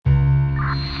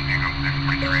Hey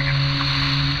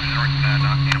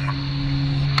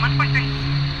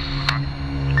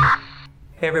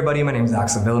everybody, my name is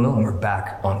Axel Villamil and we're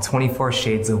back on 24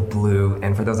 Shades of Blue,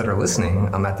 and for those that are listening,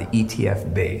 I'm at the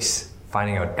ETF base,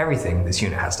 finding out everything this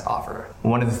unit has to offer.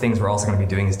 One of the things we're also going to be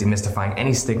doing is demystifying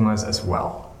any stigmas as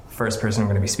well. First person I'm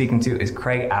going to be speaking to is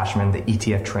Craig Ashman, the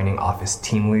ETF Training Office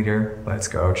Team Leader. Let's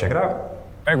go check it out.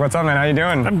 Craig, what's up, man? How you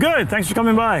doing? I'm good. Thanks for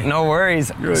coming by. No worries.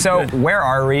 Good. Where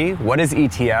are we? What is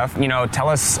ETF? Tell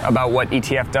us about what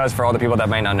ETF does for all the people that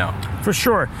might not know. For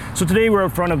sure. So today we're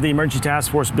in front of the Emergency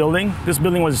Task Force building. This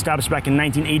building was established back in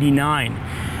 1989.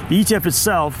 The ETF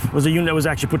itself was a unit that was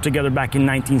actually put together back in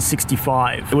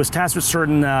 1965. It was tasked with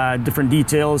certain different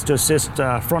details to assist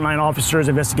frontline officers,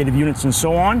 investigative units, and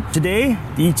so on. Today,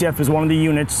 the ETF is one of the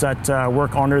units that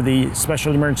work under the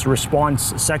Special Emergency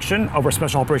Response section of our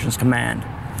Special Operations Command.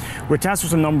 We're tasked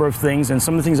with a number of things, and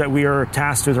some of the things that we are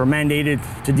tasked with or mandated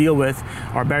to deal with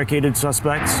are barricaded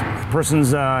suspects,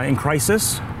 persons in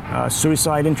crisis,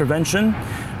 suicide intervention,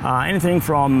 anything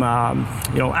from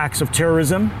acts of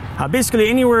terrorism. Basically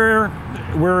anywhere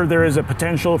where there is a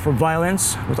potential for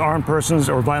violence with armed persons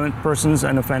or violent persons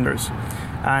and offenders.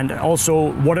 And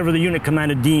also whatever the unit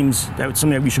commander deems that's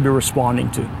something that we should be responding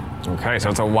to. Okay, so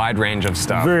it's a wide range of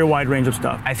stuff. Very wide range of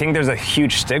stuff. I think there's a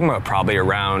huge stigma probably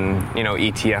around,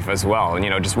 ETF as well.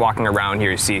 Just walking around here,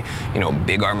 you see,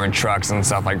 big armored trucks and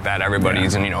stuff like that.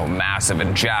 Everybody's, massive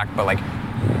and jacked, but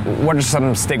what are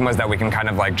some stigmas that we can kind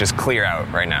of just clear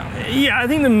out right now? Yeah, I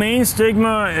think the main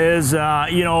stigma is,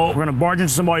 we're going to barge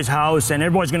into somebody's house and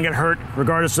everybody's going to get hurt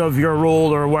regardless of your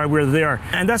role or why we're there.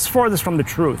 And that's farthest from the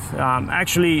truth.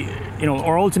 Actually,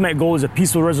 our ultimate goal is a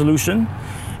peaceful resolution.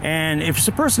 And if it's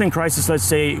a person in crisis, let's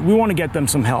say, we want to get them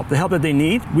some help, the help that they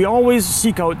need. We always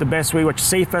seek out the best way, which is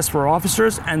safest for our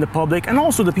officers and the public, and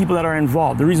also the people that are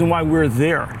involved, the reason why we're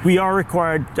there. We are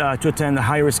required to attend the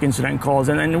high-risk incident calls,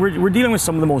 and we're dealing with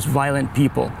some of the most violent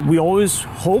people. We always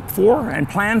hope for and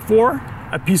plan for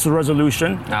a peaceful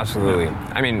resolution. Absolutely.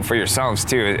 I mean, for yourselves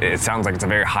too, it sounds like it's a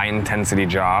very high intensity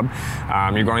job.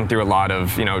 You're going through a lot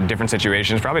of, different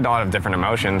situations, probably a lot of different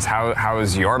emotions. How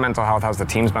is your mental health? How's the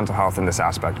team's mental health in this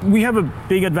aspect? We have a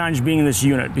big advantage being in this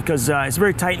unit because it's a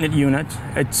very tight-knit unit.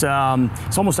 It's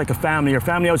almost like a family, or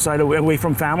family outside, away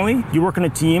from family. You work in a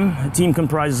team. A team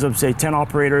comprises of, say, 10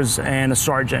 operators and a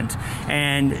sergeant.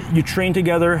 And you train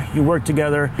together, you work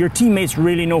together. Your teammates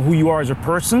really know who you are as a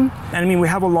person. And I mean, we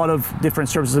have a lot of different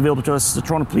services available to us. The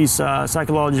Toronto Police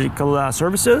Psychological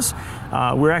Services.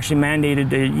 We're actually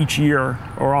mandated each year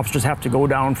our officers have to go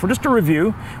down for just a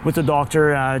review with the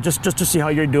doctor, just to see how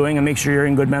you're doing and make sure you're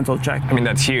in good mental check. I mean,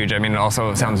 that's huge. I mean, it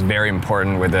also sounds very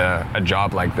important with a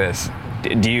job like this.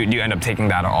 Do you end up taking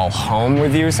that all home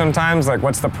with you sometimes?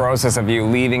 What's the process of you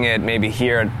leaving it maybe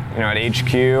here, at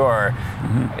HQ, or,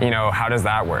 how does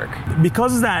that work?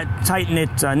 Because of that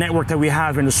tight-knit network that we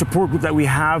have and the support group that we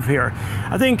have here,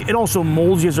 I think it also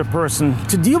molds you as a person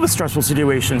to deal with stressful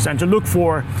situations and to look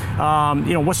for,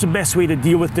 what's the best way to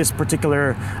deal with this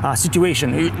particular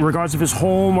situation, regardless if it's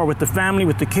home or with the family,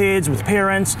 with the kids, with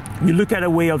parents. You look at a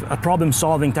way of a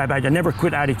problem-solving type attitude, a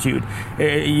never-quit attitude.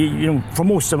 For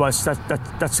most of us,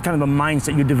 that's kind of a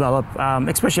mindset you develop,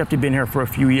 especially after you've been here for a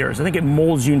few years. I think it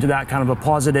molds you into that kind of a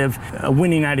positive,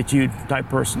 winning attitude type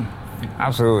person.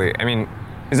 Absolutely. I mean,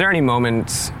 is there any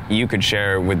moments you could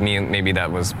share with me, maybe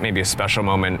that was maybe a special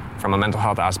moment from a mental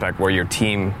health aspect where your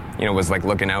team, was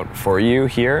looking out for you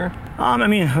here?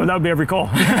 That would be every call,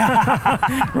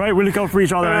 right? We look out for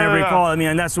each other on every call.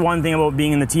 And that's one thing about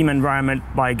being in the team environment,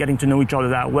 by getting to know each other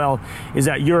that well, is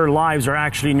that your lives are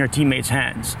actually in your teammates'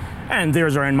 hands. And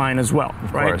theirs are in mine as well,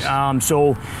 right?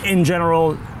 So in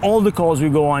general, all the calls we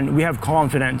go on, we have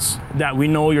confidence that we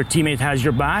know your teammate has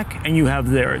your back and you have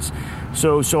theirs.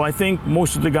 So I think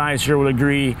most of the guys here will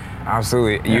agree.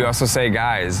 Absolutely. Yeah. You also say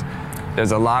guys.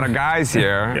 There's a lot of guys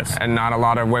here, yes, and not a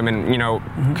lot of women.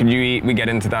 Could we get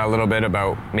into that a little bit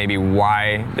about maybe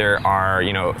why there are,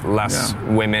 less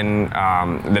women,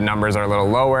 the numbers are a little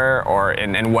lower,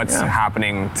 and what's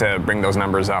happening to bring those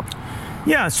numbers up?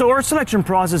 Yeah, so our selection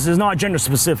process is not gender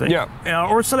specific. Yeah.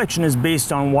 Our selection is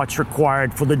based on what's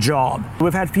required for the job.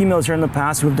 We've had females here in the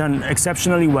past who've done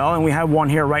exceptionally well, and we have one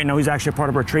here right now who's actually part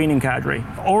of our training cadre.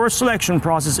 Our selection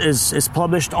process is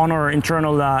published on our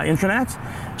internal intranet,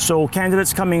 so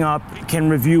candidates coming up can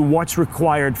review what's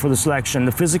required for the selection,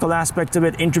 the physical aspect of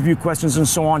it, interview questions and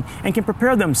so on, and can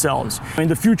prepare themselves. In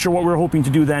the future, what we're hoping to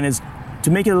do then is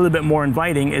to make it a little bit more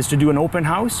inviting is to do an open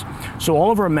house. So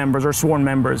all of our members, our sworn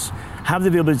members, have the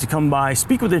ability to come by,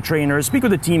 speak with the trainers, speak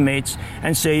with the teammates,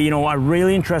 and say, I'm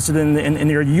really interested in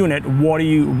your unit.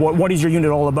 What is your unit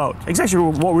all about? Exactly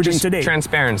what we're doing today.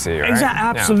 Transparency, right?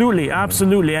 Absolutely,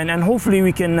 absolutely. And hopefully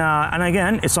we can, and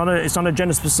again, it's not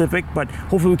agenda specific, but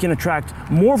hopefully we can attract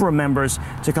more of our members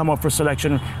to come up for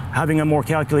selection, having a more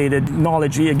calculated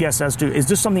knowledge, I guess, as to, is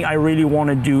this something I really want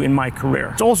to do in my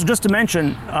career? So also, just to mention,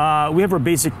 we have our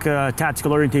basic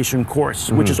tactical orientation course,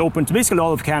 which is open to basically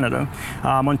all of Canada,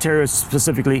 Ontario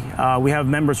specifically. We have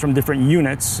members from different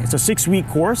units. It's a 6-week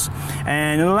course,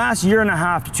 and in the last year and a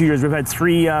half to 2 years, we've had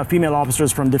 3 female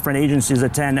officers from different agencies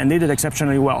attend, and they did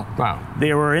exceptionally well. Wow.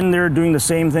 They were in there doing the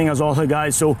same thing as all the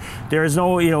guys, so there is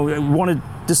no, want to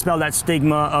dispel that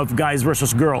stigma of guys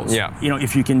versus girls. Yeah.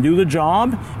 If you can do the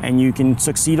job and you can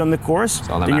succeed on the course,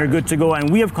 then you're good to go. And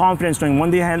we have confidence knowing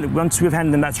once we've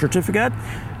handed them that certificate,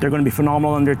 they're going to be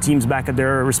phenomenal on their teams back at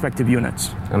their respective units.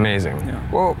 Amazing.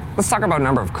 Yeah. Well, let's talk about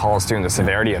number of calls too and the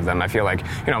severity of them. I feel like,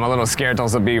 I'm a little scared to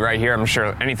also be right here. I'm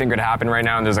sure anything could happen right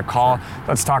now and there's a call.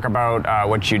 Let's talk about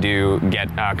what you do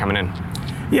get coming in.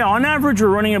 Yeah, on average, we're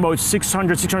running about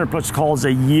 600 plus calls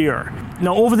a year.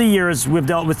 Now, over the years, we've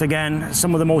dealt with, again,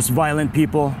 some of the most violent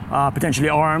people, potentially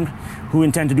armed, who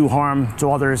intend to do harm to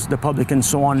others, the public, and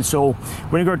so on. So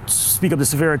when you go to speak of the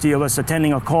severity of us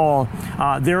attending a call,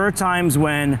 there are times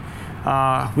when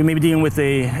we may be dealing with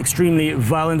a extremely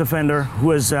violent offender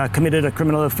who has committed a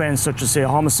criminal offense, such as, say, a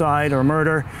homicide or a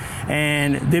murder,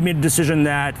 and they made a decision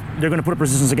that they're going to put up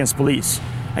resistance against police.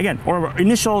 Again, our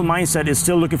initial mindset is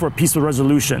still looking for a peaceful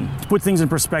resolution. To put things in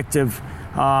perspective,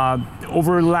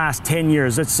 over the last 10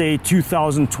 years, let's say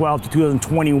 2012 to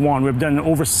 2021, we've done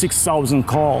over 6,000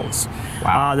 calls.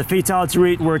 Wow. The fatality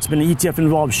rate where it's been an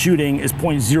ETF-involved shooting is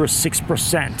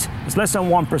 0.06%. It's less than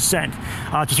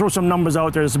 1%. To throw some numbers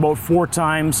out there, it's about 4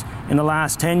 times in the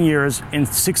last 10 years in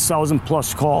 6,000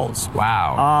 plus calls.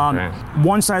 Wow.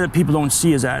 One side that people don't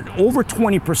see is that over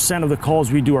 20% of the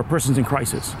calls we do are persons in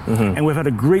crisis. And we've had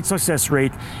a great success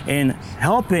rate in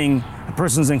helping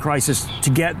persons in crisis to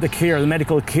get the care, the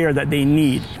medical care that they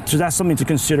need. So that's something to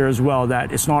consider as well,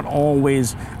 that it's not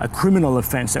always a criminal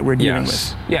offense that we're dealing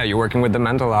with. Yeah, you're working with the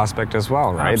mental aspect as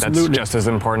well, right? Absolutely. That's just as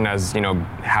important as,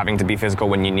 having to be physical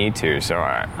when you need to. So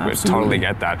I would totally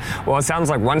get that. Well, it sounds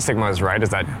like one stigma is right, is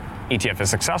that ETF is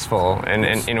successful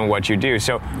in what you do.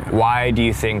 So why do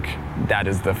you think that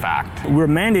is the fact? We're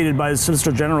mandated by the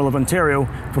Solicitor General of Ontario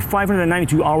for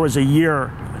 592 hours a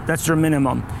year. That's their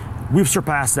minimum. We've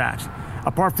surpassed that.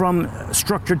 Apart from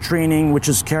structured training, which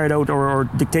is carried out or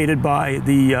dictated by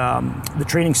the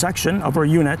training section of our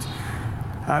unit,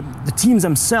 the teams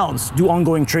themselves do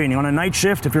ongoing training. On a night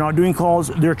shift, if you're not doing calls,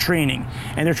 they're training.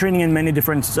 And they're training in many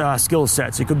different skill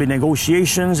sets. It could be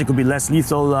negotiations, it could be less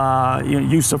lethal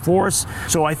use of force.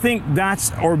 So I think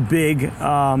that's our big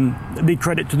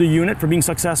credit to the unit for being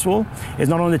successful, is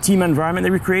not only the team environment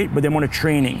that we create, but the amount of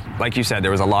training. Like you said,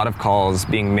 there was a lot of calls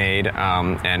being made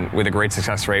and with a great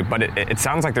success rate, but it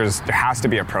sounds like there has to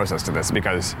be a process to this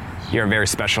because you're a very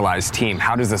specialized team.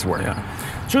 How does this work?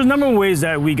 So there's a number of ways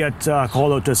that we get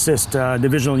called out to assist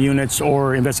divisional units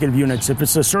or investigative units. If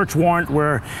it's a search warrant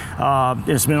where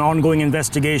there's been an ongoing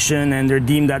investigation and they're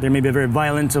deemed that there may be a very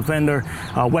violent offender,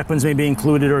 weapons may be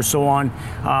included or so on,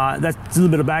 that's a little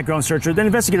bit of background search. Then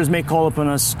investigators may call upon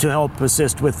us to help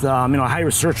assist with a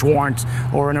high-risk search warrant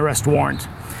or an arrest warrant.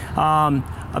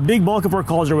 A big bulk of our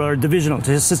calls are divisional,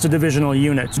 to assist a divisional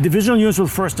unit. Divisional units will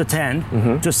first attend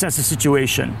to assess the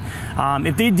situation.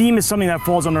 If they deem it's something that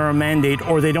falls under our mandate,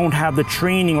 or they don't have the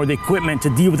training or the equipment to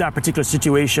deal with that particular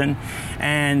situation,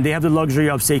 and they have the luxury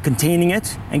of, say, containing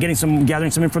it and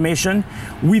gathering some information,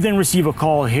 we then receive a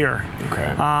call here.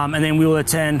 Okay. And then we will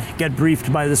attend, get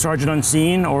briefed by the sergeant on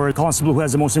scene or a constable who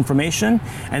has the most information,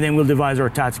 and then we'll devise our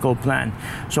tactical plan.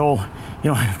 So,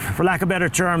 for lack of better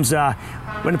terms,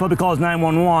 when the public calls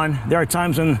 911, there are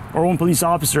times when our own police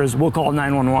officers will call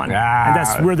 911.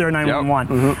 And we're their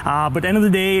 911. But at the end of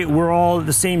the day, we're all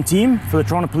the same team for the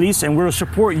Toronto Police, and we're a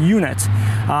support unit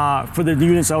for the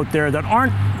units out there that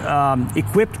aren't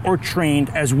equipped or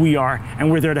trained as we are,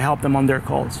 and we're there to help them on their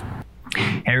calls.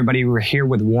 Hey everybody, we're here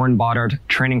with Warren Boddart,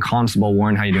 training constable.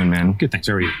 Warren, how you doing, man? Good, thanks.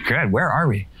 How are you? Good. Where are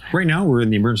we? Right now, we're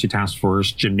in the Emergency Task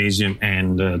Force Gymnasium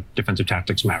and Defensive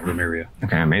Tactics mat room area.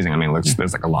 Okay, amazing. I mean,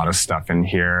 there's like a lot of stuff in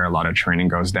here. A lot of training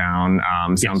goes down.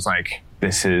 Sounds like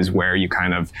this is where you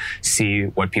kind of see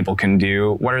what people can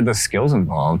do. What are the skills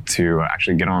involved to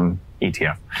actually get on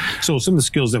ETF? So some of the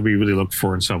skills that we really look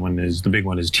for in someone is, the big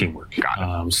one is teamwork.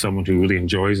 Got it. Someone who really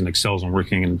enjoys and excels in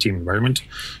working in a team environment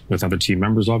with other team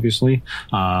members, obviously.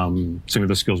 Some of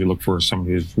the skills we look for is someone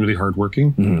who's really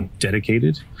hardworking,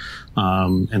 dedicated,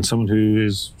 and someone who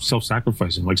is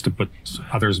self-sacrificing, likes to put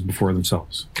others before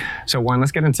themselves. So one,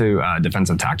 let's get into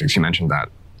defensive tactics. You mentioned that.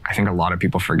 I think a lot of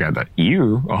people forget that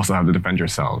you also have to defend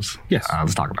yourselves. Yes.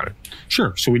 Let's talk about it.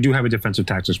 Sure. So we do have a defensive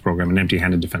tactics program, an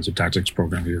empty-handed defensive tactics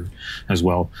program here as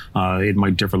well. It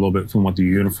might differ a little bit from what the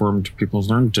uniformed people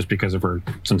learn, just because of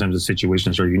sometimes the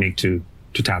situations are unique to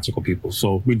tactical people.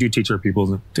 So we do teach our people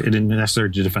that it isn't necessary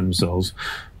to defend themselves,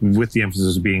 with the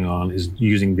emphasis being on is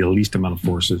using the least amount of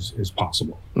force as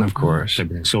possible. Of course.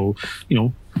 So,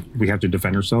 we have to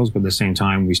defend ourselves, but at the same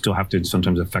time, we still have to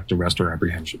sometimes affect arrest or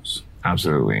apprehensions.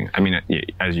 Absolutely. I mean,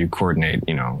 as you coordinate,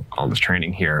 all this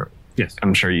training here, yes,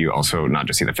 I'm sure you also not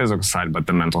just see the physical side, but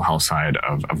the mental health side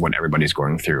of what everybody's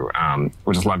going through.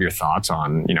 Would just love your thoughts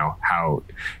on, how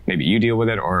maybe you deal with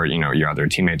it, or, your other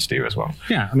teammates do as well.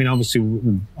 Yeah. I mean, obviously,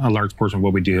 a large portion of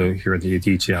what we do here at the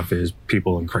ETF is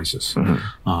people in crisis.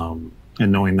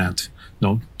 And knowing that,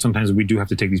 sometimes we do have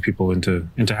to take these people into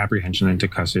apprehension, into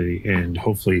custody, and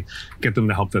hopefully get them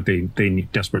the help that they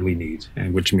desperately need,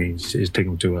 and which means is take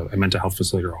them to a mental health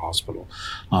facility or a hospital.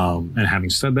 And having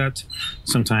said that,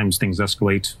 sometimes things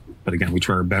escalate, but again, we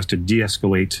try our best to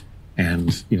de-escalate. And,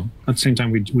 at the same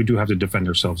time, we do have to defend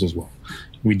ourselves as well.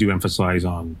 We do emphasize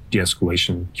on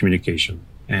de-escalation, communication,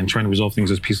 and trying to resolve things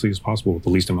as peacefully as possible with the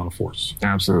least amount of force.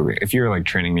 Absolutely. If you're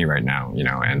training me right now,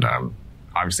 and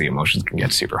obviously emotions can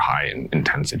get super high in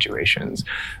intense situations.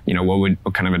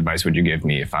 What kind of advice would you give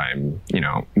me if I'm,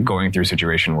 going through a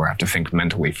situation where I have to think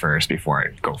mentally first before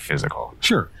I go physical?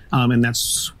 Sure. And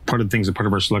that's part of the things, that part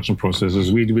of our selection process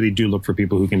is we really do look for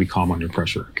people who can be calm under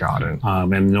pressure. Got it.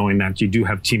 And knowing that you do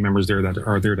have team members there that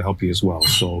are there to help you as well.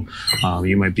 So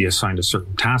you might be assigned a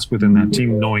certain task within that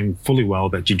team, knowing fully well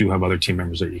that you do have other team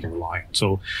members that you can rely on.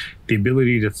 So the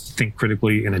ability to think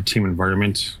critically in a team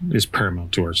environment is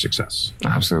paramount to our success.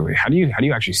 Absolutely. How do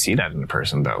you actually see that in a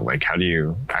person though? How do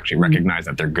you actually recognize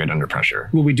that they're good under pressure?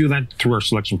 Well, we do that through our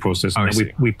selection process. Oh,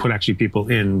 and we put actually people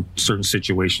in certain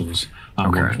situations,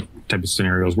 type of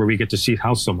scenarios where we get to see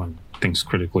how someone thinks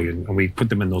critically, and we put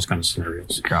them in those kind of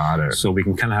scenarios. Got it. So we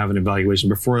can kind of have an evaluation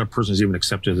before that person is even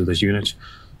accepted to this unit.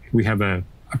 We have a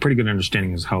pretty good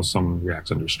understanding of how someone reacts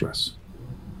under stress.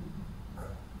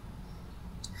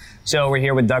 So we're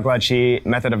here with Doug Lecce,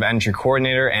 method of entry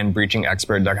coordinator and breaching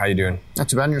expert. Doug, how you doing? Not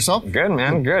too bad. And yourself? Good,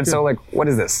 man. Good. So what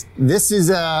is this? This is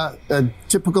a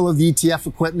typical of the ETF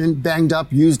equipment, banged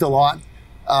up, used a lot,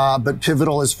 but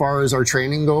pivotal as far as our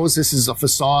training goes. This is a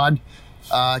facade,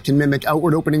 can mimic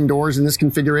outward opening doors in this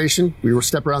configuration. We will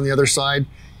step around the other side.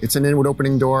 It's an inward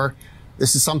opening door.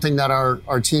 This is something that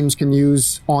our teams can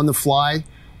use on the fly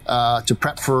to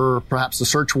prep for perhaps a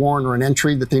search warrant or an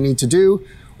entry that they need to do,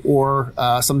 or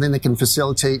something that can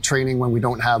facilitate training when we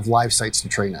don't have live sites to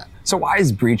train at. So why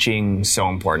is breaching so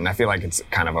important? I feel like it's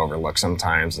kind of overlooked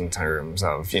sometimes in terms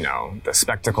of, the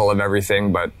spectacle of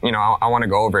everything, but, I want to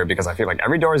go over it because I feel like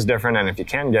every door is different, and if you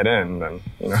can get in, then,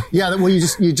 Yeah, well, you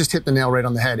just hit the nail right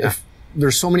on the head. Yeah. If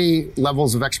there's so many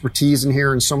levels of expertise in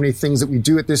here and so many things that we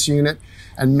do at this unit,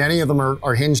 and many of them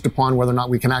are hinged upon whether or not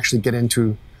we can actually get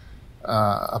into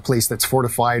a place that's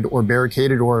fortified or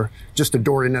barricaded, or just a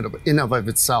door in of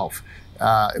itself.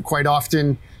 Quite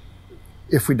often,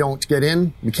 if we don't get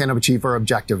in, we can't achieve our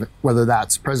objective, whether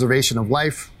that's preservation of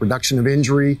life, reduction of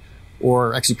injury,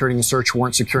 or executing a search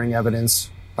warrant, securing evidence,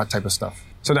 that type of stuff.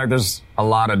 So, Doug, there's a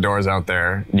lot of doors out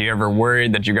there. Do you ever worry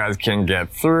that you guys can't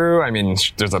get through? I mean,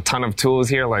 there's a ton of tools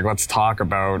here. Let's talk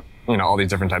about all these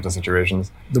different types of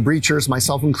situations. The breachers,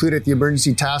 myself included, the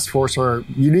emergency task force, are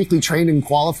uniquely trained and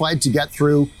qualified to get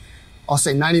through, I'll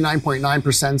say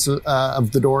 99.9%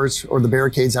 of the doors or the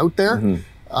barricades out there. Mm-hmm.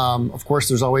 Of course,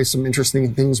 there's always some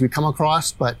interesting things we come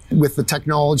across, but with the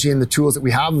technology and the tools that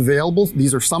we have available,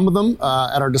 these are some of them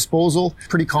at our disposal.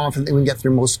 Pretty confident that we can get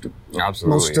through most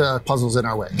puzzles in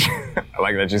our way. I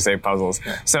like that you say puzzles.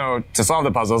 Yeah. So to solve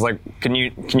the puzzles, can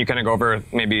you kind of go over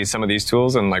maybe some of these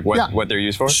tools and what they're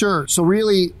used for? Sure. So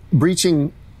really,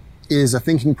 breaching is a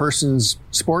thinking person's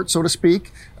sport, so to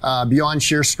speak, beyond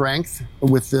sheer strength,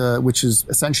 which is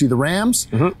essentially the rams.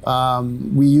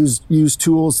 Mm-hmm. We use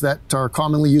tools that are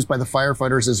commonly used by the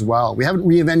firefighters as well. We haven't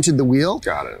reinvented the wheel.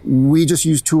 Got it. We just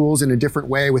use tools in a different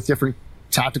way with different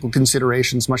tactical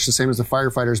considerations, much the same as the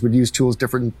firefighters would use tools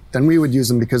different than we would use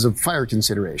them because of fire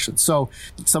considerations. So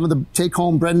some of the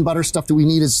take-home bread and butter stuff that we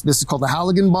need this is called the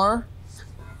Halligan bar.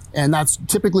 And that's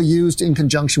typically used in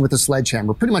conjunction with a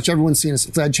sledgehammer. Pretty much everyone's seen a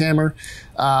sledgehammer.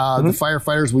 The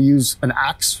firefighters will use an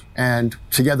axe, and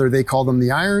together they call them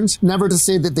the irons. Never to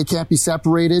say that they can't be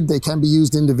separated. They can be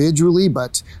used individually,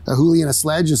 but a hoolie and a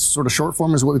sledge is sort of short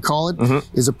form is what we call it,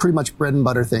 is a pretty much bread and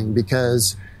butter thing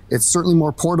because it's certainly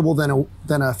more portable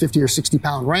than a 50 or 60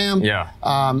 pound ram. Yeah.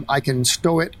 I can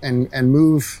stow it and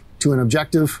move to an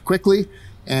objective quickly,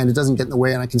 and it doesn't get in the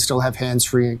way, and I can still have hands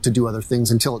free to do other things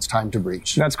until it's time to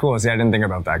breach. That's cool. See, I didn't think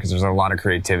about that because there's a lot of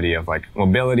creativity of like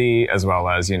mobility as well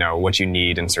as, what you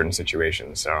need in certain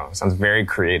situations. So it sounds very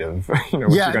creative. What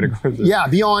you got to go with this. Yeah,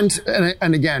 beyond,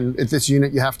 and again, at this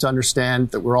unit, you have to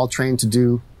understand that we're all trained to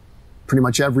do pretty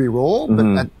much every role, but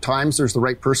at times there's the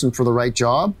right person for the right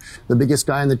job. The biggest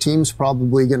guy on the team's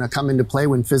probably going to come into play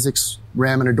when physics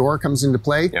ramming a door comes into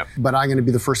play, but I'm going to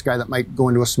be the first guy that might go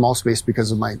into a small space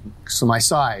because of my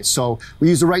size. So we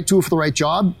use the right tool for the right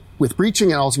job with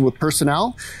breaching and also with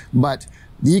personnel, but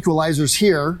the equalizers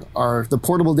here are the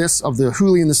portable discs of the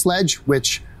hoolie and the sledge,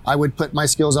 which I would put my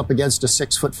skills up against a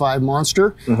 6'5"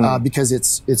 monster because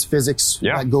it's physics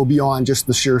that go beyond just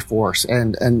the sheer force.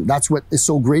 And that's what is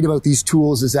so great about these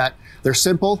tools is that they're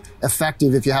simple,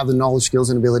 effective if you have the knowledge, skills,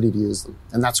 and ability to use them.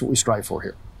 And that's what we strive for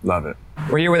here. Love it.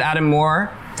 We're here with Adam Moore,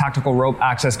 Tactical Rope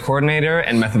Access Coordinator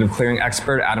and Method of Clearing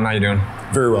Expert. Adam, how you doing?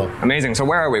 Very well. Amazing. So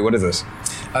where are we? What is this?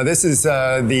 This is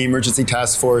the Emergency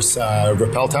Task Force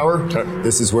Rappel Tower.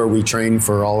 This is where we train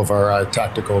for all of our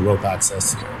tactical rope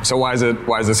access. So why is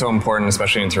it so important,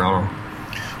 especially in Toronto?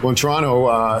 Well, in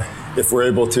Toronto, if we're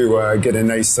able to get a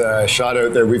nice shot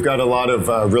out there, we've got a lot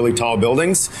of really tall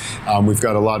buildings. We've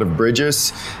got a lot of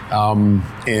bridges,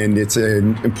 and it's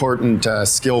an important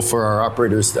skill for our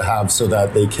operators to have so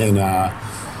that they can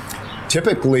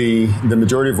typically, the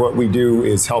majority of what we do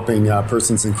is helping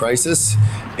persons in crisis,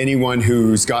 anyone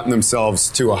who's gotten themselves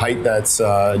to a height that's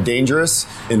dangerous,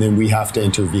 and then we have to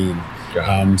intervene.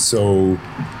 So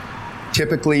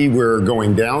typically we're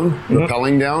going down,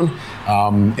 rappelling down,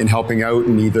 and helping out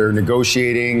and either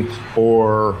negotiating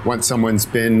or once someone's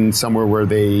been somewhere where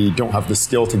they don't have the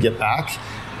skill to get back,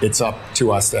 it's up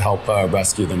to us to help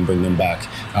rescue them, bring them back.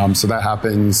 So that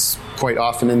happens quite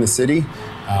often in the city.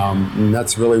 And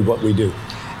that's really what we do.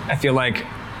 I feel like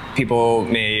people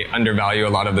may undervalue a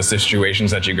lot of the situations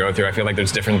that you go through. I feel like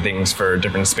there's different things for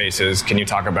different spaces. Can you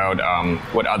talk about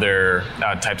what other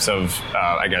types of,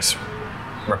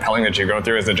 rappelling that you go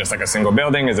through? Is it just like a single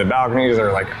building? Is it balconies?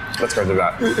 Or let's go through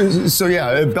that. So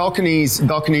yeah,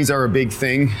 balconies are a big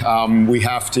thing. We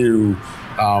have to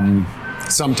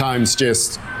sometimes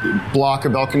just block a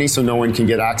balcony so no one can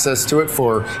get access to it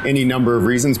for any number of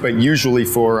reasons, but usually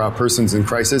for persons in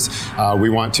crisis, we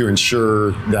want to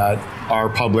ensure that our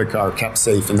public are kept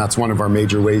safe, and that's one of our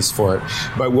major ways for it.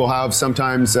 But we'll have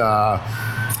sometimes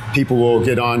people will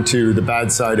get onto the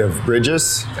bad side of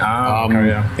bridges,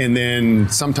 and then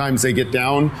sometimes they get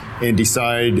down and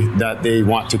decide that they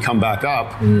want to come back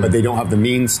up, but they don't have the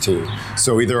means to.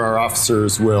 So either our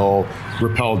officers will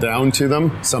rappel down to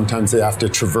them, sometimes they have to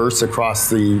traverse across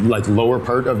the lower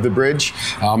part of the bridge,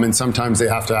 and sometimes they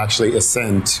have to actually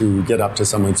ascend to get up to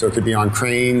someone. So it could be on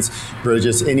cranes,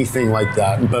 bridges, anything like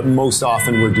that. But most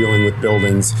often we're dealing with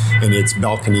buildings, and it's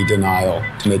balcony denial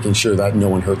to making sure that no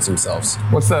one hurts themselves.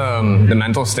 What's the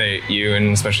mental state you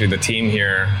and especially the team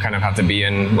here kind of have to be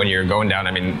in when you're going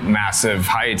down, massive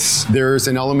heights? There's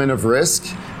an element of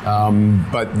risk,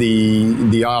 but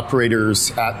the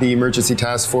operators at the Emergency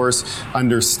Task Force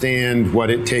understand what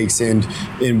it takes, and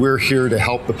we're here to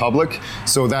help the public.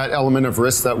 So that element of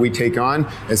risk that we take on,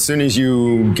 as soon as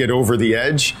you get over the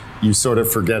edge, you sort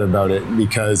of forget about it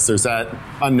because there's that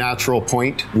unnatural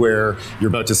point where you're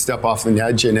about to step off the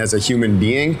edge. And as a human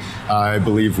being, I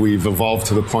believe we've evolved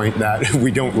to the point that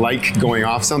we don't like going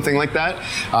off something like that.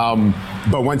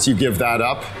 But once you give that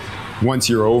up, once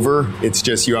you're over, it's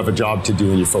just you have a job to do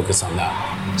and you focus on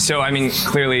that. So,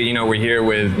 clearly, we're here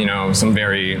with, some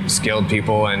very skilled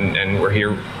people and we're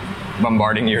here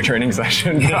bombarding your training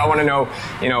session. I want to know,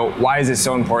 why is it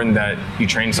so important that you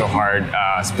train so hard,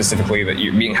 specifically that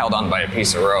you're being held on by a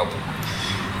piece of rope?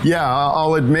 Yeah,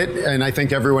 I'll admit, and I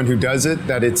think everyone who does it,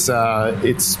 that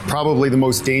it's probably the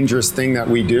most dangerous thing that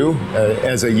we do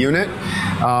as a unit.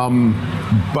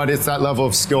 But it's that level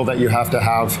of skill that you have to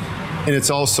have. And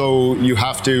it's also, you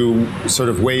have to sort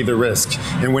of weigh the risk.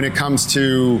 And when it comes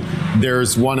to,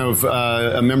 there's one of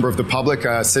a member of the public,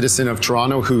 a citizen of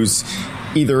Toronto, who's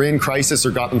either in crisis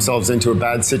or got themselves into a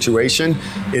bad situation,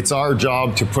 it's our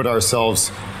job to put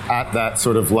ourselves at that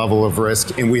sort of level of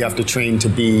risk, and we have to train to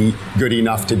be good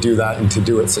enough to do that and to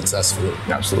do it successfully.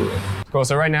 Absolutely. Cool.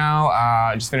 So right now,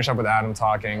 I just finished up with Adam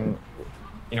talking.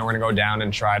 we're gonna go down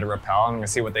and try to rappel. I'm gonna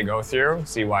see what they go through,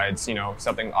 see why it's,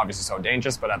 something obviously so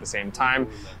dangerous, but at the same time,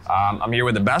 I'm here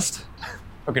with the best,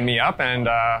 hooking me up, and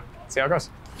see how it goes.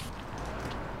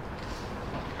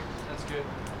 That's good.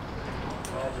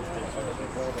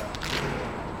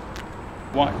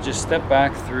 Just step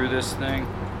back through this thing.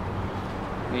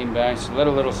 Lean back, just let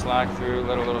a little slack through,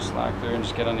 and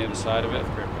just get on the other side of it.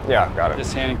 Yeah, got it.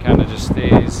 This hand kind of just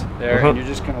stays there, and you're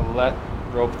just going to let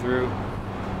rope through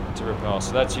to rappel.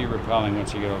 So that's you rappelling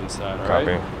once you get over the side, all right?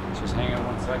 Copy. So just hang on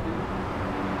 1 second.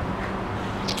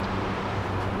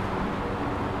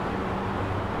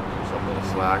 Just a little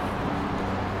slack.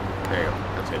 There you go.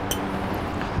 That's it.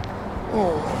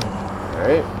 All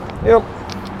right. Yep.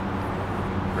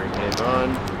 Bring hands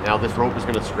on. Now this rope is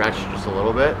going to stretch just a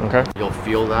little bit. Okay. You'll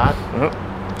feel that.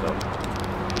 So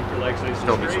keep your legs nice and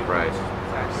Don't be straight. surprised.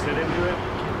 Sit into it.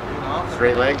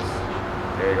 Straight legs.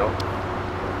 There you go.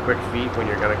 Quick feet when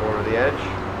you're going to go over the edge.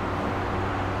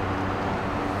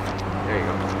 There you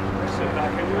go. Sit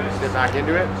back into it. Sit back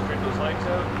into it. Straighten those legs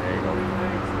out. There you go.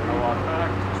 Now walk back.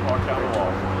 Just walk down the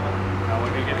wall. Now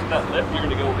when you get to that lip, you're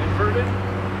going to go inverted.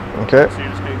 Okay. So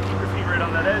you're just going to keep your feet right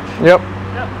on that edge. Yep.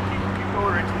 Yeah. Keep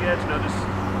going right to the edge. Now just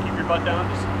keep your butt down.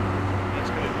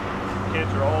 That's good.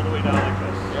 Canter all the way down like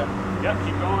this. Yeah. Yep.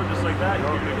 Keep going just like that. You're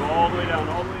going to go all the way down,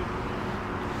 all the way.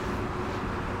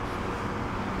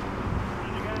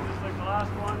 And again, just like the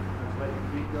last one. Just let your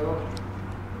feet go.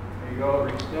 There you go,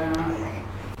 reach down.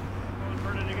 Go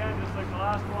inverted again, just like the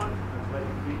last one. Just let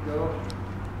your feet go.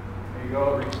 There you go,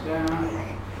 reach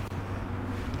down.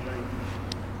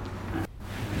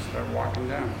 Start walking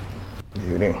down.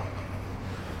 Beauty.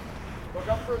 Look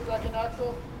up for a second,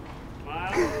 Axel.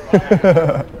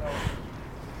 Smile.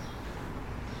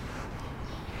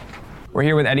 We're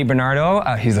here with Eddie Bernardo.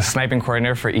 He's the sniping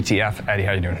coordinator for ETF. Eddie,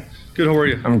 how you doing? Good, how are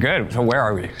you? I'm good. So where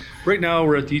are we? Right now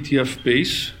we're at the ETF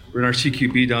base. We're in our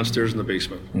CQB downstairs in the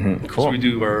basement. Cool. So we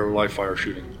do our live fire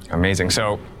shooting. Amazing.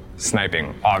 So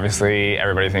sniping, obviously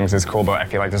everybody thinks it's cool, but I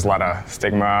feel like there's a lot of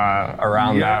stigma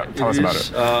around that. Tell us about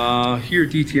it. Here at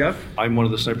DTF, I'm one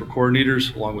of the sniper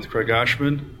coordinators along with Craig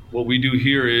Ashman. What we do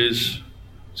here is,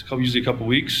 it's usually a couple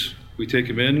weeks, we take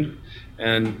them in,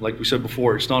 and like we said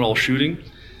before, it's not all shooting.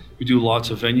 We do lots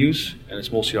of venues, and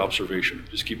it's mostly observation.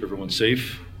 Just keep everyone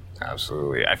safe.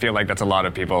 Absolutely. I feel like that's a lot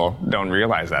of people don't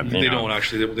realize that. They don't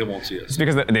actually, they won't see us. It's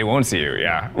because they won't see you,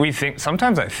 yeah.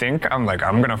 Sometimes I think, I'm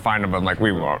going to find them, but I'm like,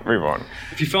 we won't.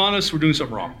 If you found us, we're doing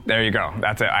something wrong. There you go.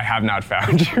 That's it. I have not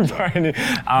found you by any.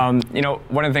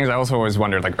 One of the things I also always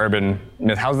wondered, like urban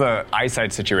myth, how's the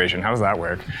eyesight situation? How does that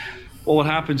work? Well, what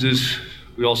happens is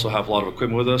we also have a lot of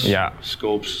equipment with us. Yeah.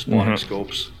 Scopes, spotting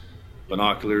scopes,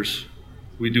 binoculars.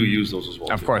 We do use those as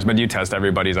well. Of course, but you test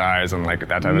everybody's eyes and like that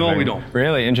type of thing? No, we don't.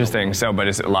 Really interesting. So, but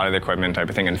it's a lot of the equipment type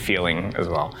of thing and feeling as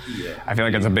well. Yeah. I feel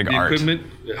like it's a big art. The equipment,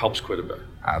 it helps quite a bit.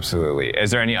 Absolutely. Is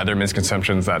there any other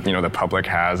misconceptions that the public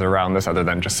has around this other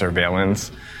than just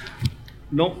surveillance?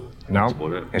 No. No, That's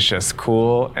about it. It's just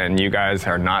cool, and you guys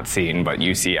are not seen, but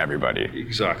you see everybody.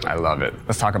 Exactly. I love it.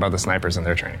 Let's talk about the snipers and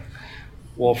their training.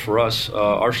 Well, for us,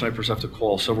 our snipers have to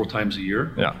call several times a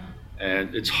year. Yeah.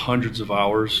 And it's hundreds of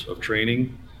hours of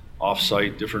training,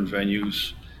 off-site, different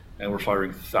venues, and we're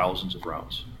firing thousands of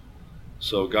rounds.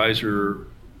 So guys are,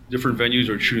 different venues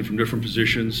are shooting from different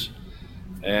positions,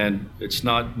 and it's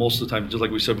not, most of the time, just like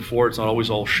we said before, it's not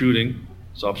always all shooting,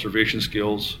 it's observation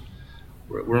skills.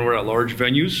 When we're at large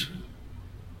venues,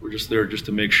 we're just there just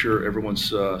to make sure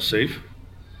everyone's safe.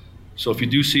 So if you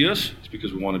do see us, it's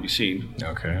because we want to be seen.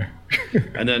 Okay.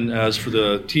 And then as for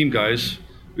the team guys,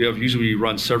 we usually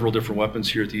run several different weapons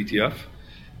here at the ETF.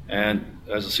 And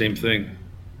as the same thing,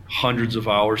 hundreds of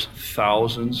hours,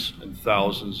 thousands and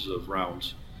thousands of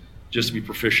rounds just to be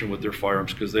proficient with their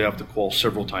firearms because they have to qual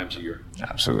several times a year.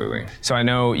 Absolutely. So I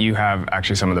know you have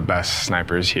actually some of the best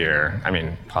snipers here,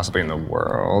 possibly in the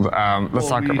world. Let's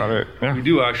talk about it. Yeah. We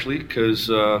do actually, because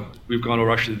we've gone over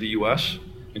actually to the US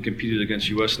and competed against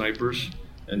US snipers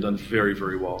and done very,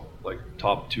 very well, like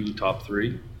top 2, top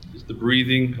 3. It's the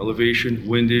breathing, elevation,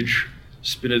 windage,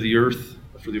 spin of the earth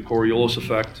for the Coriolis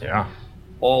effect. Yeah.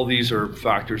 All these are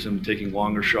factors in taking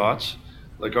longer shots.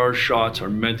 Like our shots are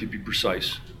meant to be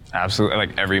precise. Absolutely,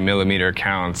 like every millimeter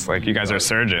counts. Like you guys are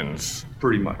surgeons.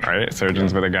 Pretty much. Right?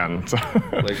 Surgeons with a gun. So.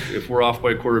 Like if we're off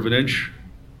by a quarter of an inch,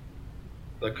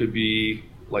 that could be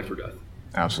life or death.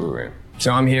 Absolutely.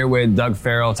 So I'm here with Doug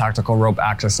Farrell, tactical rope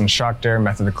access instructor,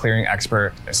 method of clearing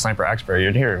expert, sniper expert.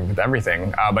 You're here with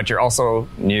everything, but you're also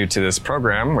new to this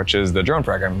program, which is the drone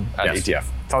program at ETF.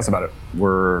 Tell us about it.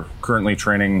 We're currently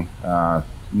training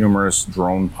numerous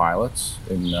drone pilots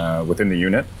within the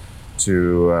unit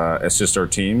to assist our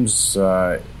teams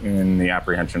in the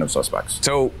apprehension of suspects.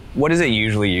 So what is it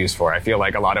usually used for? I feel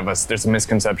like a lot of us, there's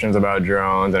misconceptions about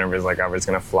drones and everybody's like, oh, it's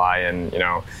going to fly and,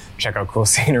 check out cool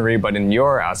scenery. But in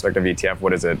your aspect of ETF,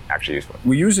 what is it actually used for?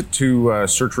 We use it to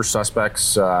search for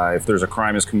suspects. If there's a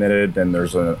crime is committed and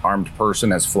there's an armed person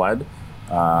has fled,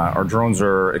 our drones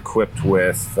are equipped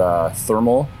with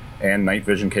thermal and night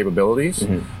vision capabilities.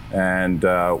 And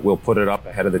we'll put it up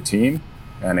ahead of the team,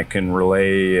 and it can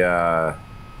relay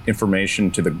information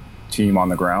to the team on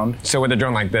the ground. So with a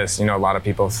drone like this, a lot of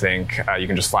people think you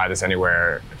can just fly this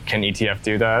anywhere. Can ETF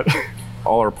do that?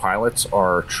 All our pilots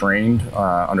are trained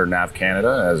under NAV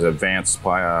Canada as advanced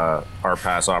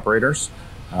RPAS operators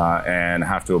and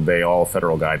have to obey all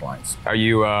federal guidelines. Are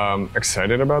you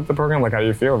excited about the program? Like, how do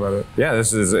you feel about it? Yeah,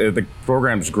 the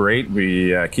program's great.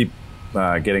 We keep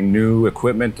getting new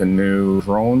equipment and new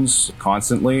drones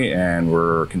constantly, and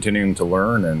we're continuing to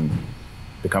learn and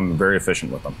become very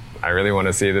efficient with them. I really want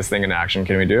to see this thing in action.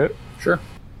 Can we do it? Sure.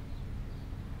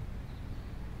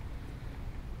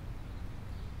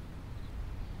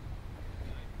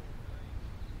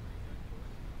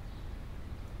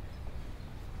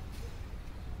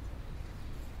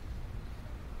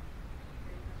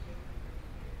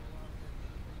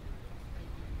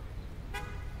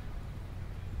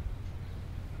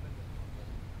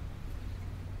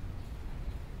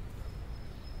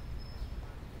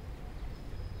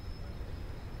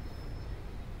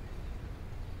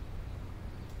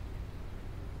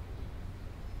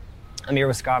 I'm here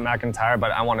with Scott McIntyre,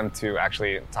 but I want him to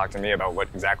actually talk to me about what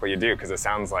exactly you do, because it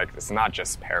sounds like it's not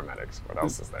just paramedics. What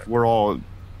else is there? We're all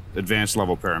advanced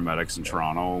level paramedics in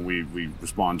Toronto. We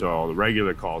respond to all the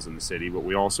regular calls in the city, but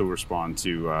we also respond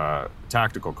to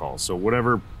tactical calls. So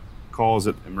whatever calls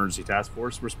that Emergency Task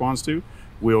Force responds to,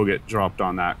 we'll get dropped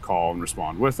on that call and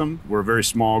respond with them. We're a very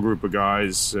small group of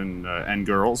guys and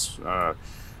girls,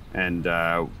 and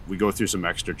we go through some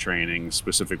extra training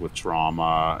specific with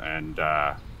trauma and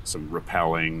some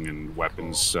rappelling and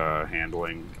weapons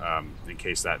handling in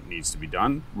case that needs to be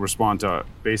done. Respond to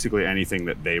basically anything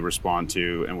that they respond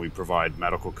to, and we provide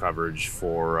medical coverage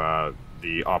for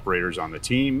the operators on the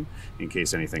team in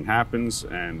case anything happens,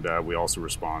 and we also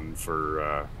respond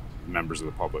for members of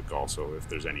the public also if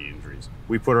there's any injuries.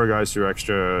 We put our guys through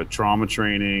extra trauma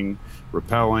training,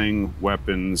 rappelling,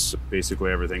 weapons,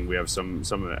 basically everything. We have some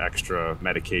of the extra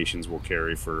medications we'll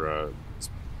carry for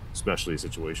especially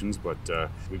situations, but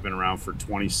we've been around for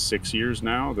 26 years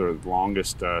now, the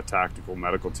longest tactical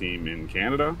medical team in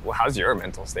Canada. Well, how's your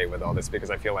mental state with all this? Because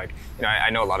I feel like, I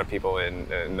know a lot of people in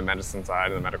the medicine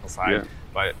side and the medical side,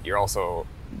 but you're also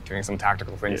doing some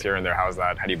tactical things here and there. How's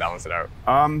that? How do you balance it out?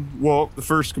 Well, the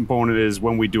first component is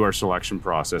when we do our selection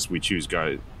process, we choose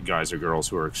guys or girls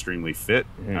who are extremely fit.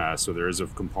 So there is a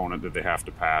component that they have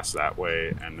to pass that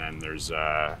way, and then there's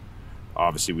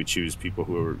obviously, we choose people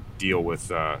who deal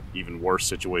with even worse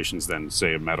situations than,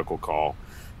 say, a medical call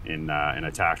in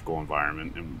a tactical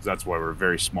environment. And that's why we're a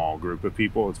very small group of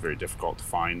people. It's very difficult to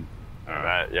find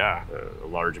a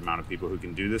large amount of people who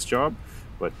can do this job.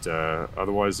 But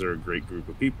otherwise, they're a great group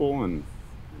of people, and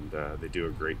they do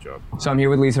a great job. So I'm here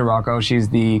with Lisa Rocco. She's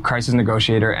the crisis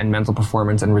negotiator and mental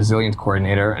performance and resilience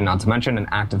coordinator, and not to mention an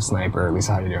active sniper.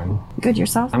 Lisa, how are you doing? Good,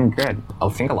 yourself? I'm good. I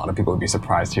think a lot of people would be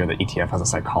surprised here that ETF has a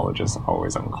psychologist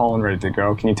always on call and ready to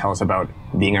go. Can you tell us about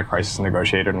being a crisis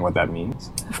negotiator and what that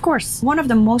means? Of course. One of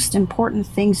the most important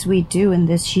things we do in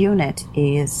this unit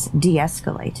is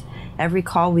de-escalate. Every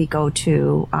call we go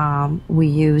to, we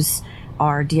use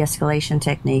our de-escalation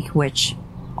technique, which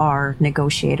our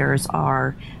negotiators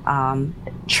are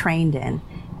trained in,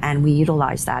 and we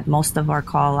utilize that. Most of our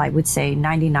call, I would say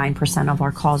 99% of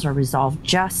our calls are resolved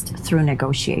just through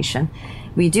negotiation.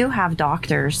 We do have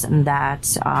doctors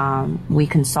that we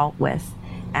consult with,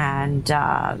 and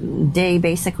they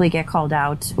basically get called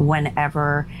out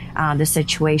whenever the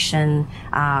situation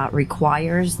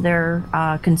requires their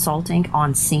consulting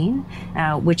on scene,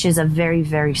 which is a very,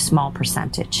 very small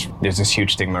percentage. There's this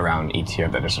huge stigma around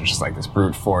ETF that it's just like this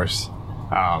brute force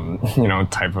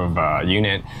type of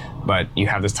unit, but you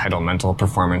have this title, mental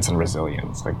performance and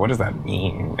resilience. Like, what does that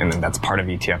mean? And then that's part of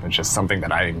ETF. It's just something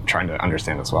that I'm trying to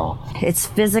understand as well. It's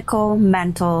physical,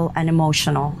 mental, and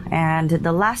emotional. And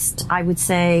the last, I would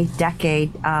say,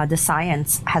 decade, the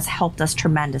science has helped us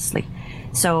tremendously.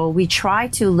 So we try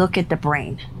to look at the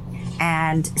brain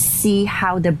and see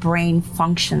how the brain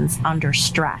functions under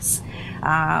stress.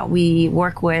 We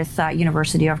work with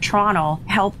University of Toronto,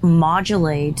 help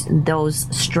modulate those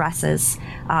stresses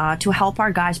to help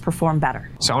our guys perform better.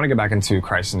 So I want to get back into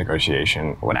crisis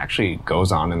negotiation. What actually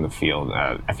goes on in the field?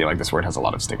 I feel like this word has a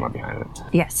lot of stigma behind it.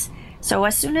 Yes. So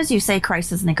as soon as you say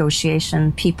crisis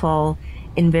negotiation, people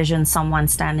envision someone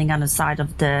standing on the side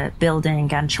of the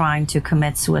building and trying to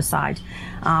commit suicide.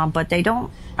 But they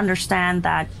don't understand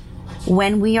that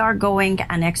when we are going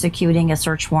and executing a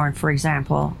search warrant, for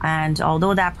example, and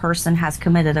although that person has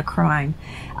committed a crime,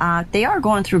 they are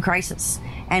going through crisis.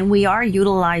 And we are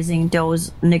utilizing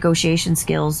those negotiation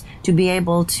skills to be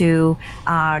able to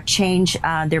change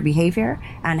their behavior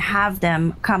and have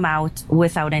them come out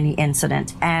without any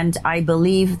incident. And I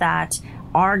believe that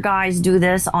our guys do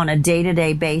this on a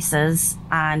day-to-day basis,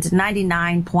 and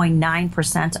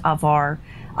 99.9% of our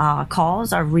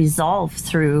calls are resolved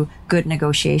through good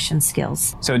negotiation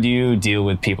skills. So do you deal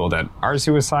with people that are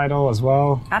suicidal as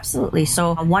well? Absolutely.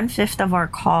 So 1/5 of our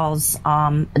calls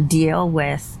deal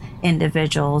with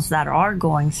individuals that are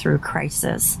going through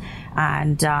crisis.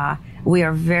 And we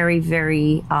are very,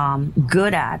 very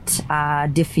good at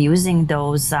diffusing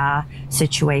those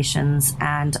situations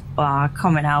and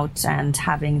coming out and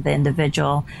having the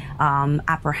individual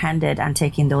apprehended and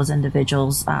taking those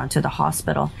individuals to the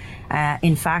hospital.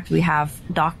 In fact, we have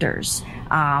doctors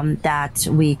that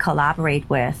we collaborate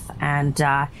with, and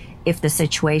if the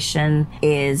situation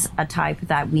is a type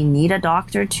that we need a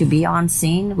doctor to be on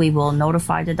scene, we will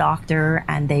notify the doctor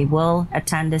and they will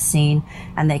attend the scene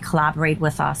and they collaborate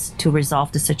with us to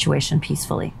resolve the situation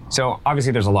peacefully. So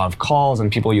obviously there's a lot of calls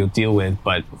and people you'll deal with,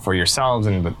 but for yourselves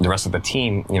and the rest of the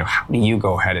team, how do you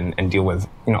go ahead and deal with,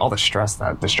 all the stress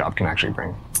that this job can actually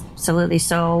bring? Absolutely.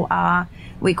 So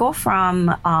we go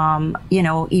from,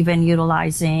 even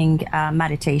utilizing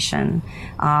meditation,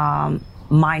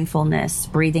 mindfulness,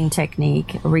 breathing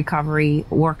technique, recovery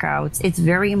workouts. It's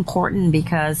very important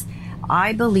because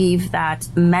I believe that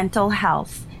mental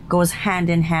health goes hand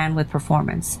in hand with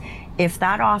performance. If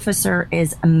that officer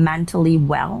is mentally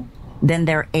well, then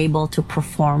they're able to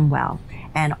perform well.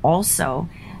 And also,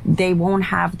 they won't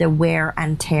have the wear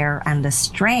and tear and the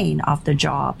strain of the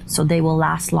job, so they will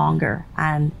last longer.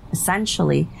 And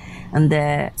essentially,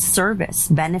 the service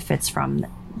benefits from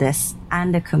this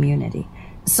and the community.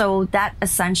 So that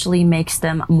essentially makes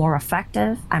them more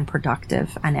effective and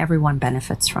productive, and everyone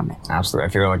benefits from it. Absolutely.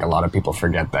 I feel like a lot of people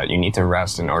forget that you need to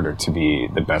rest in order to be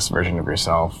the best version of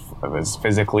yourself,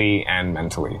 physically and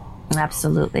mentally.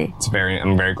 Absolutely.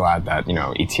 I'm very glad that,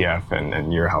 ETF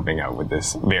and you're helping out with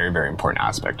this very, very important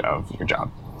aspect of your job.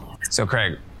 So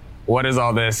Craig, what is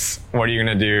all this? What are you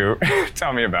going to do?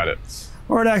 Tell me about it.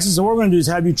 All right, Axel, so what we're going to do is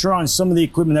have you try on some of the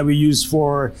equipment that we use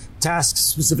for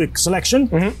task-specific selection.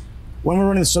 Mm-hmm. When we're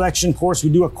running the selection course, we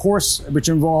do a course which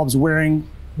involves wearing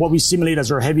what we simulate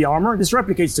as our heavy armor. This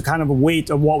replicates the kind of a weight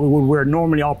of what we would wear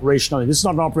normally operationally. This is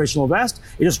not an operational vest.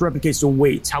 It just replicates the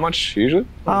weight. How much usually?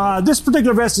 This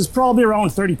particular vest is probably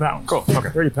around 30 pounds. Cool. Okay.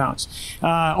 30 pounds.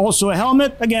 Also a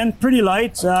helmet, again, pretty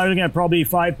light. You're looking at probably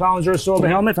 5 pounds or so of a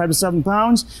helmet, 5 to 7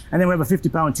 pounds. And then we have a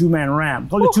 50-pound two-man ram.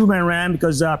 Called a two-man ram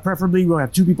because preferably we'll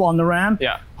have 2 people on the ram.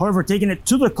 Yeah. However, taking it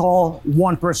to the call,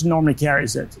 1 person normally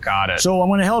carries it. Got it. So I'm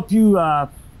going to help you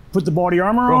put the body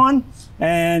armor on.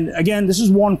 And again, this is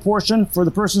one portion for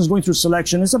the person who's going through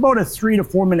selection. It's about a 3 to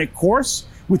 4 minute course,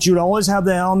 which you'd always have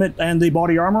the helmet and the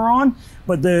body armor on.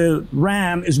 But the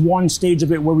RAM is one stage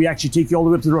of it where we actually take you all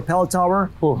the way up to the rappel tower,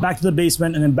 back to the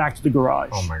basement, and then back to the garage.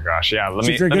 Oh my gosh. Yeah. Let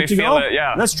me feel it.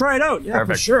 Yeah. Let's try it out. Yeah,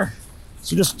 perfect. For sure.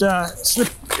 So just slip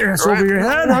this over your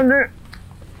head. All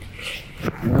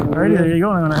right, there you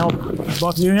go. I'm going to help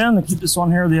buckle you in and keep this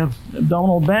on here, the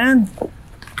abdominal band.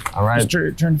 All right.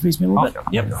 Just turn to face me a little bit.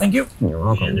 Yep, thank you. You're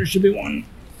welcome. And there should be one.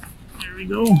 There we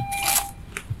go.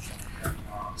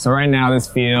 So right now this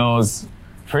feels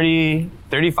pretty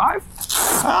 35?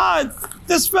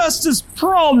 This vest is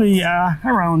probably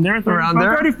around there. Around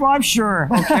there? 35, sure.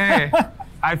 Okay.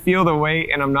 I feel the weight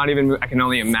and I can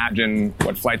only imagine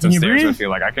what flights of stairs would feel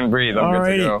like. I can breathe. I'm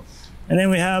good to go. And then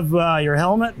we have your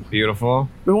helmet. Beautiful.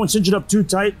 We won't cinch it up too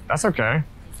tight. That's okay.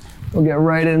 We'll get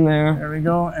right in there. There we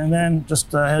go. And then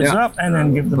just heads up and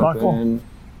then give the buckle.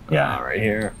 Yeah. Right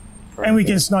here. Perfect. And we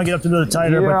can snug it up to a little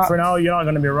tighter, but for now, you're not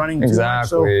going to be running too much.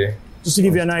 So just to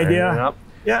give you an idea.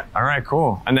 Yeah. All right,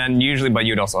 cool. And then usually, but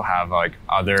you'd also have like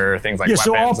other things like weapons.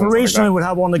 So operationally, we'd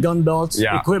have on the gun belts,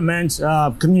 equipment,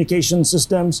 communication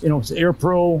systems, Air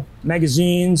Pro,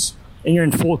 magazines, and you're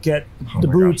in full kit, the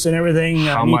boots and everything.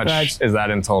 How much is that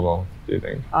in total, do you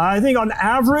think? I think on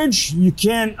average,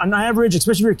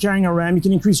 especially if you're carrying a RAM, you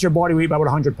can increase your body weight by about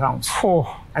 100 pounds.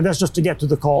 And that's just to get to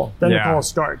the call. Then the call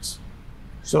starts.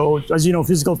 So as you know,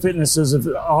 physical fitness is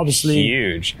obviously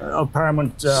huge, of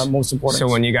paramount most important. So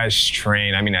when you guys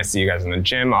train, I mean, I see you guys in the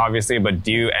gym, obviously, but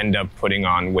do you end up putting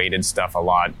on weighted stuff a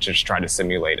lot to just try to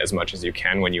simulate as much as you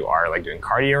can when you are like doing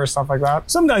cardio or stuff like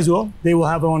that? Some guys will. They will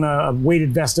have on a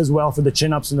weighted vest as well for the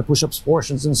chin-ups and the push-ups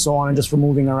portions and so on, and just for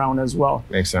moving around as well.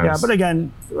 Makes sense. Yeah, but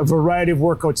again, a variety of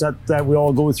workouts that we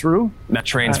all go through. That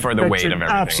trains for the weight of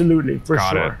everything. Absolutely, for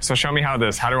Got sure. it. So show me how do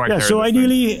I carry so this thing?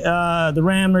 ideally, the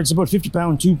ram, it's about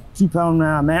 50-pound,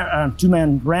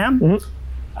 two-man ram. Mm-hmm.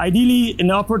 Ideally, in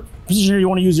the upper position, you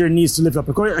want to use your knees to lift up.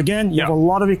 Again, you have a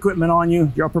lot of equipment on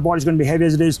you. Your upper body's going to be heavy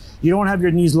as it is. You don't have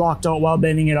your knees locked out while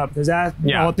bending it up, because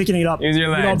while picking it up, use your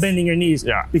legs. without bending your knees,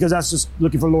 because that's just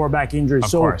looking for lower back injuries.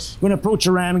 Of course. You're going to approach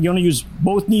a ram. You're going to use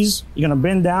both knees. You're going to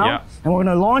bend down, and we're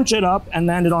going to launch it up and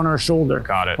land it on our shoulder.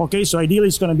 Got it. Okay, so ideally,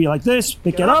 it's going to be like this.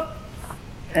 Pick it up,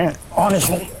 and on his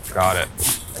shoulder. Got it.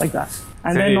 Like that.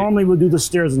 And then normally we'll do the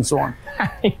stairs and so on.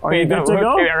 Are you good to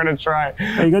go? Yeah, I'm going to try.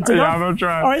 Are you good to go? Yeah, I'm going to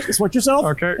try. All right, sweat yourself.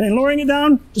 Okay. And lowering it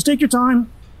down, just take your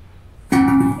time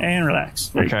and relax.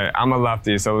 Okay, I'm a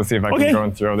lefty, so let's see if I can go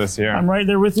and throw this here. I'm right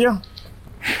there with you.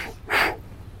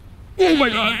 Oh my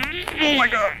God. Oh my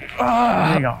God.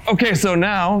 There you go. Okay, so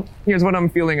now here's what I'm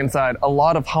feeling inside. A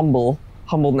lot of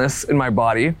humbleness in my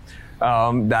body.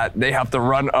 That they have to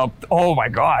run up. Oh my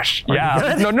gosh.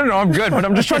 Yeah. No, I'm good. But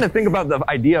I'm just trying to think about the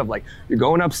idea of like, you're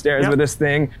going upstairs with this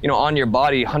thing, on your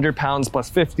body, 100 pounds plus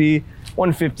 50,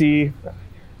 150.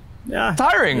 Yeah.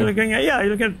 Tiring. You're looking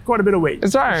at quite a bit of weight.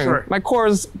 It's tiring. Sure. My core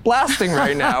is blasting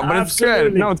right now, but it's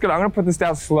good. No, it's good. I'm going to put this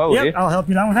down slowly. Yep, I'll help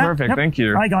you down with that. Perfect. Thank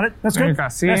you. I got it. That's good.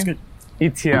 See? That's good.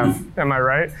 ETF, am I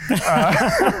right?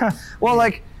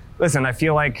 Well, listen, I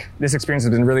feel like this experience has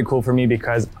been really cool for me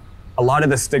because a lot of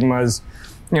the stigmas,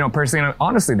 personally and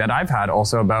honestly, that I've had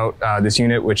also about this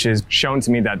unit, which is shown to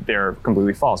me that they're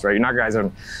completely false, right? You're not guys are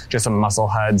just some muscle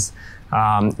heads.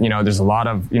 There's a lot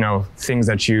of, things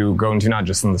that you go into, not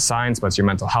just in the science, but it's your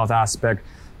mental health aspect.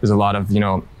 There's a lot of,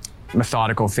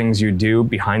 methodical things you do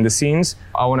behind the scenes.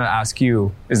 I want to ask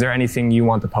you, is there anything you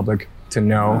want the public to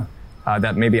know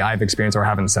that maybe I've experienced or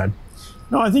haven't said?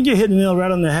 No, I think you hit the nail right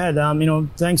on the head.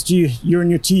 Thanks to you and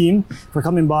your team for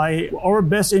coming by. Our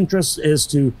best interest is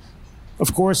to,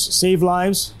 of course, save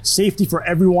lives, safety for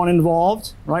everyone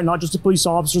involved, right? Not just the police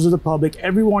officers or the public,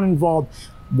 everyone involved.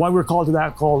 Why we're called to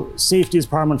that call, safety is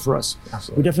paramount for us.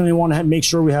 Absolutely. We definitely want to make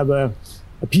sure we have a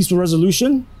peaceful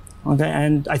resolution. Okay,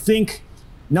 and I think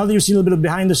now that you've seen a little bit of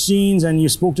behind the scenes and you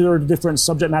spoke to the different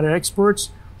subject matter experts,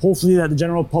 hopefully that the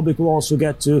general public will also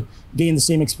get to gain the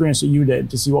same experience that you did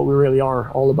to see what we really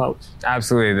are all about.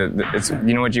 Absolutely. It's,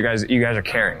 what you guys are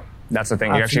caring. That's the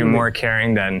thing. Absolutely. You're actually more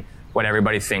caring than what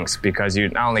everybody thinks, because you're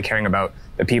not only caring about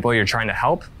the people you're trying to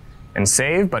help and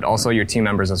save, but also your team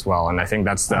members as well. And I think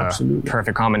that's the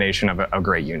perfect combination of a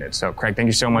great unit. So Craig, thank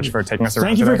you so much for taking us around.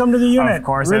 Thank you for coming to the unit. Of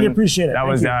course. Really appreciate it. That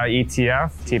was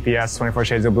ETF, TPS 24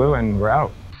 Shades of Blue, and we're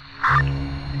out.